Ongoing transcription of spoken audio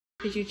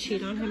Did you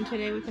cheat on him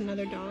today with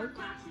another dog?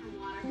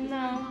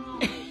 No.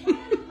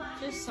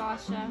 Just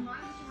Sasha.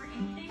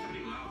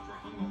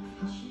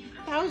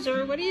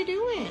 Bowser, what are you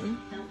doing?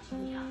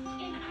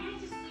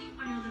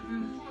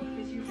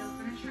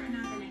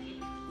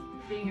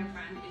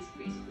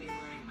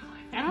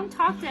 I don't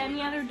talk to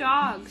any other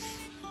dogs.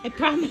 I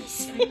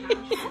promise.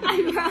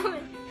 I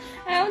promise.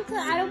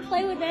 I don't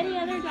play with any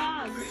other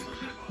dogs.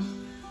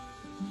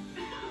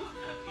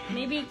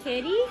 Maybe a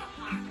kitty?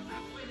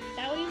 Is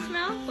that what you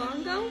smell?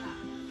 Bongo?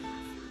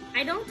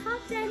 I don't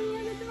talk to any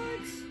other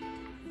dogs.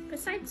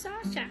 Besides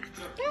Sasha.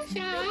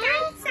 Sasha!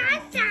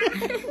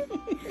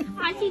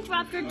 Auntie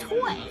dropped her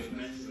toy.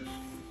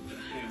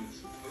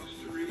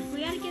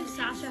 We gotta give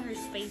Sasha her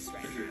space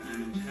right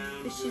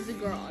now. Because she's a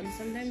girl, and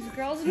sometimes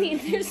girls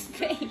need their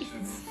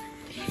space.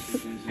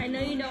 I know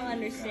you don't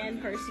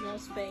understand personal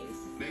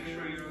space,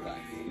 but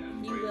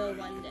you will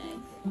one day.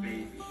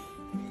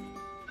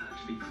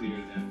 To be clear,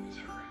 that was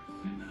her.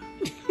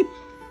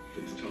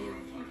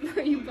 And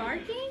Were you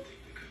barking?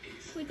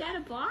 Was that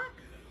a bark?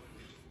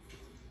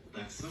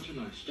 That's such a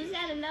nice Was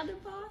that another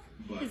bark?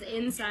 His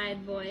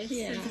inside voice.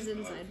 Yeah. That's his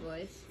inside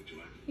voice.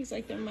 He's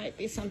like, there might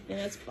be something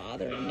that's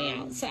bothering me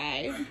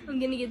outside. I'm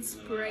gonna get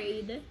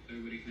sprayed.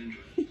 Everybody can enjoy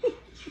it.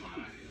 It's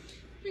fine.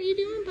 What are you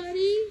doing,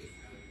 buddy?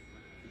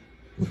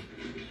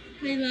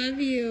 I love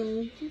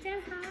you. He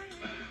said hi.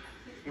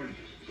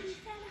 He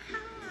said hi.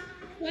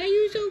 Why are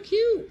you so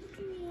cute?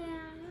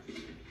 Yeah.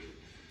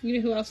 You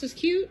know who else is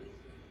cute?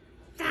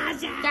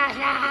 Sasha!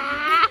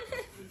 Sasha!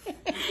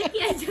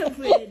 You're so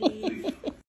pretty.